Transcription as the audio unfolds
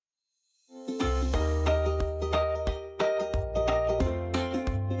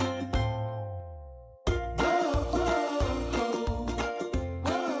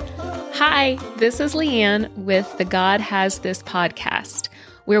Hi, this is Leanne with the God Has This podcast,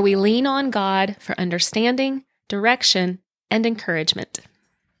 where we lean on God for understanding, direction, and encouragement.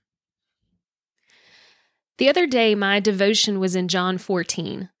 The other day, my devotion was in John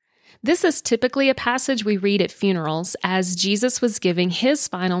 14. This is typically a passage we read at funerals as Jesus was giving his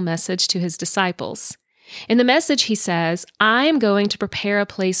final message to his disciples. In the message, he says, "I am going to prepare a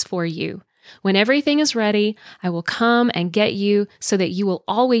place for you. When everything is ready, I will come and get you so that you will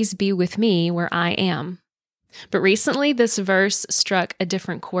always be with me where I am." But recently, this verse struck a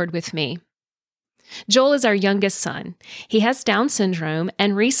different chord with me. Joel is our youngest son. He has Down syndrome,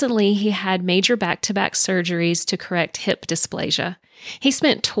 and recently he had major back-to-back surgeries to correct hip dysplasia. He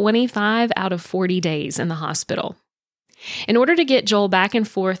spent 25 out of 40 days in the hospital. In order to get Joel back and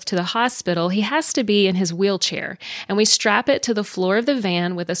forth to the hospital, he has to be in his wheelchair, and we strap it to the floor of the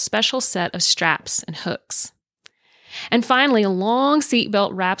van with a special set of straps and hooks. And finally, a long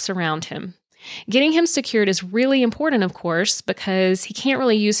seatbelt wraps around him. Getting him secured is really important, of course, because he can't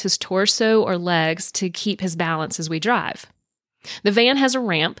really use his torso or legs to keep his balance as we drive. The van has a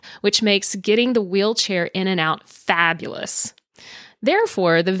ramp, which makes getting the wheelchair in and out fabulous.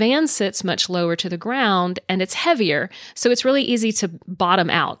 Therefore, the van sits much lower to the ground and it's heavier, so it's really easy to bottom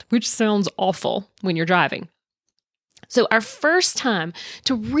out, which sounds awful when you're driving. So our first time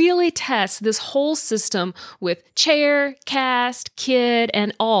to really test this whole system with chair, cast, kid,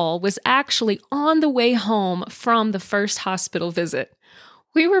 and all was actually on the way home from the first hospital visit.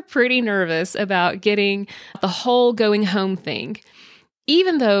 We were pretty nervous about getting the whole going home thing,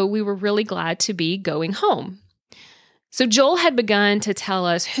 even though we were really glad to be going home. So Joel had begun to tell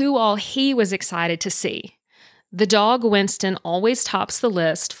us who all he was excited to see. The dog Winston always tops the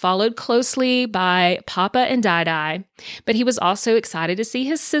list, followed closely by Papa and Di-Di, but he was also excited to see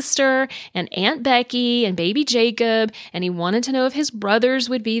his sister and Aunt Becky and baby Jacob, and he wanted to know if his brothers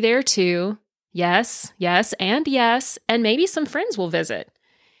would be there too. Yes, and maybe some friends will visit.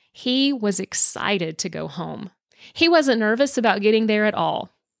 He was excited to go home. He wasn't nervous about getting there at all.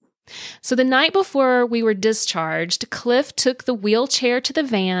 So the night before we were discharged, Cliff took the wheelchair to the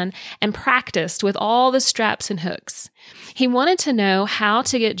van and practiced with all the straps and hooks. He wanted to know how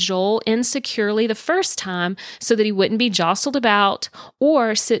to get Joel in securely the first time so that he wouldn't be jostled about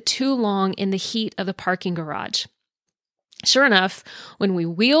or sit too long in the heat of the parking garage. Sure enough, when we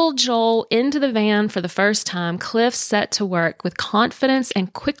wheeled Joel into the van for the first time, Cliff set to work with confidence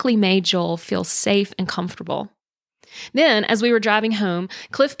and quickly made Joel feel safe and comfortable. Then, as we were driving home,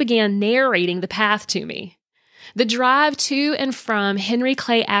 Cliff began narrating the path to me. The drive to and from Henry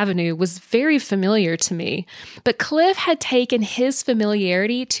Clay Avenue was very familiar to me, but Cliff had taken his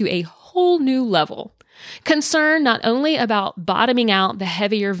familiarity to a whole new level. Concerned not only about bottoming out the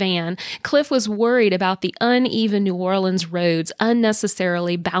heavier van, Cliff was worried about the uneven New Orleans roads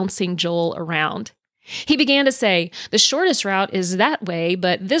unnecessarily bouncing Joel around. He began to say, "The shortest route is that way,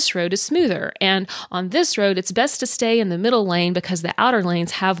 but this road is smoother, and on this road it's best to stay in the middle lane because the outer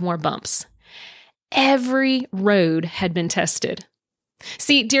lanes have more bumps." Every road had been tested.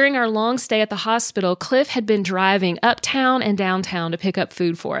 See, during our long stay at the hospital, Cliff had been driving uptown and downtown to pick up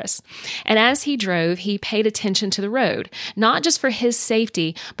food for us. And as he drove, he paid attention to the road, not just for his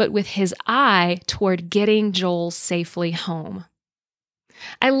safety, but with his eye toward getting Joel safely home.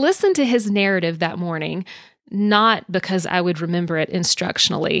 I listened to his narrative that morning, not because I would remember it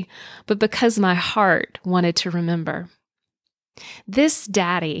instructionally, but because my heart wanted to remember. This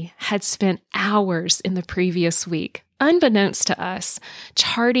daddy had spent hours in the previous week, unbeknownst to us,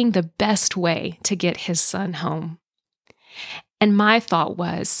 charting the best way to get his son home. And my thought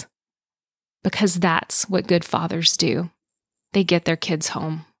was, because that's what good fathers do. They get their kids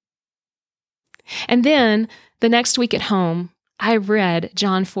home. And then, the next week at home, I read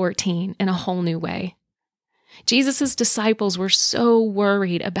John 14 in a whole new way. Jesus' disciples were so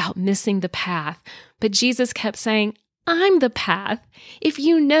worried about missing the path, but Jesus kept saying, "I'm the path. If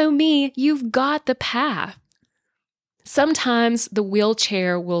you know me, you've got the path." Sometimes the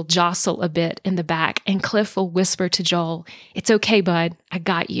wheelchair will jostle a bit in the back, and Cliff will whisper to Joel, "It's okay, bud, I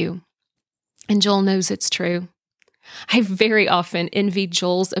got you." And Joel knows it's true. I very often envy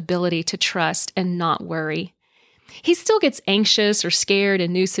Joel's ability to trust and not worry. He still gets anxious or scared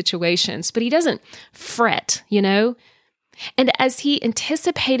in new situations, but he doesn't fret, And as he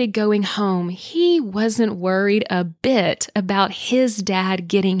anticipated going home, he wasn't worried a bit about his dad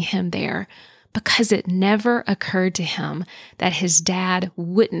getting him there because it never occurred to him that his dad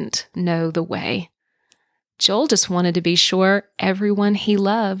wouldn't know the way. Joel just wanted to be sure everyone he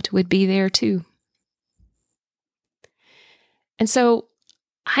loved would be there too. And so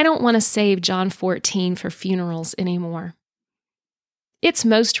I don't want to save John 14 for funerals anymore. It's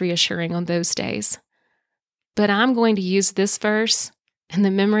most reassuring on those days. But I'm going to use this verse and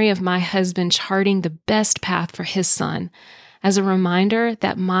the memory of my husband charting the best path for his son as a reminder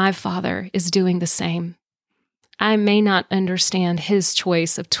that my Father is doing the same. I may not understand his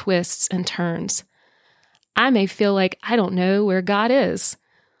choice of twists and turns. I may feel like I don't know where God is,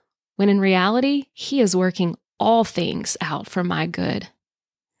 when in reality, he is working all things out for my good.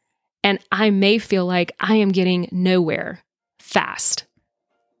 And I may feel like I am getting nowhere fast.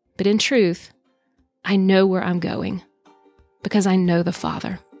 But in truth, I know where I'm going because I know the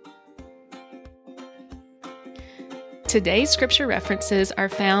Father. Today's scripture references are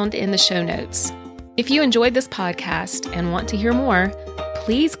found in the show notes. If you enjoyed this podcast and want to hear more,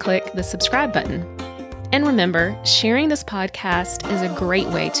 please click the subscribe button. And remember, sharing this podcast is a great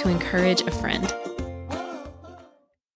way to encourage a friend.